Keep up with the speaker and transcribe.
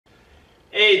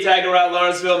Hey, Tiger Rod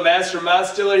Lawrenceville, Master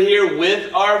Mostiller here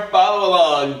with our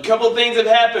follow-along. Couple things have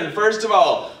happened. First of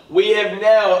all, we have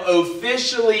now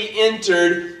officially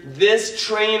entered this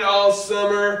Train All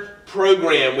Summer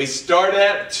program. We start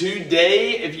out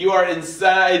today. If you are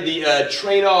inside the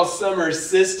Train All Summer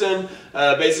system,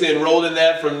 basically enrolled in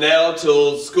that from now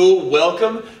till school,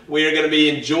 welcome. We are going to be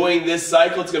enjoying this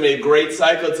cycle. It's going to be a great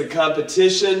cycle. It's a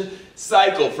competition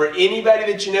cycle. For anybody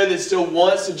that you know that still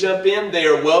wants to jump in, they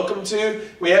are welcome to.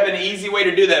 We have an easy way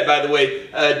to do that, by the way.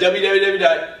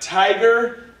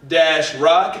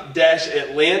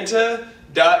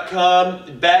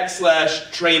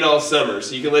 www.tiger-rock-atlanta.com/trainallsummer.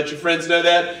 So you can let your friends know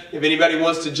that if anybody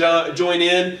wants to join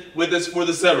in with us for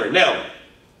the summer. Now,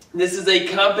 this is a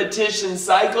competition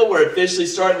cycle. We're officially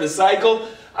starting the cycle.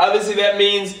 Obviously, that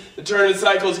means the tournament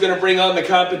cycle is going to bring on the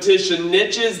competition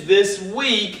niches. This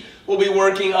week, we'll be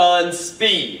working on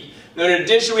speed. Now, in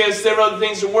addition, we have several other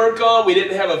things to work on. We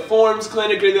didn't have a forms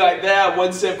clinic or anything like that,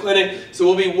 one-step clinic. So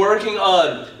we'll be working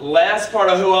on last part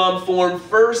of HOAM form,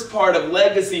 first part of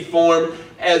legacy form,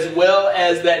 as well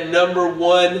as that number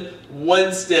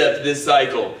one-step this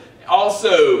cycle.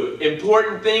 Also,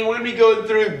 important thing, we're going to be going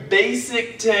through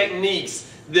basic techniques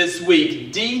this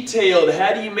week. Detailed,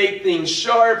 how do you make things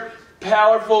sharp,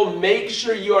 powerful. Make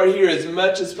sure you are here as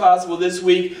much as possible this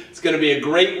week. It's going to be a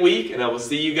great week, and I will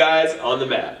see you guys on the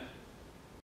mat.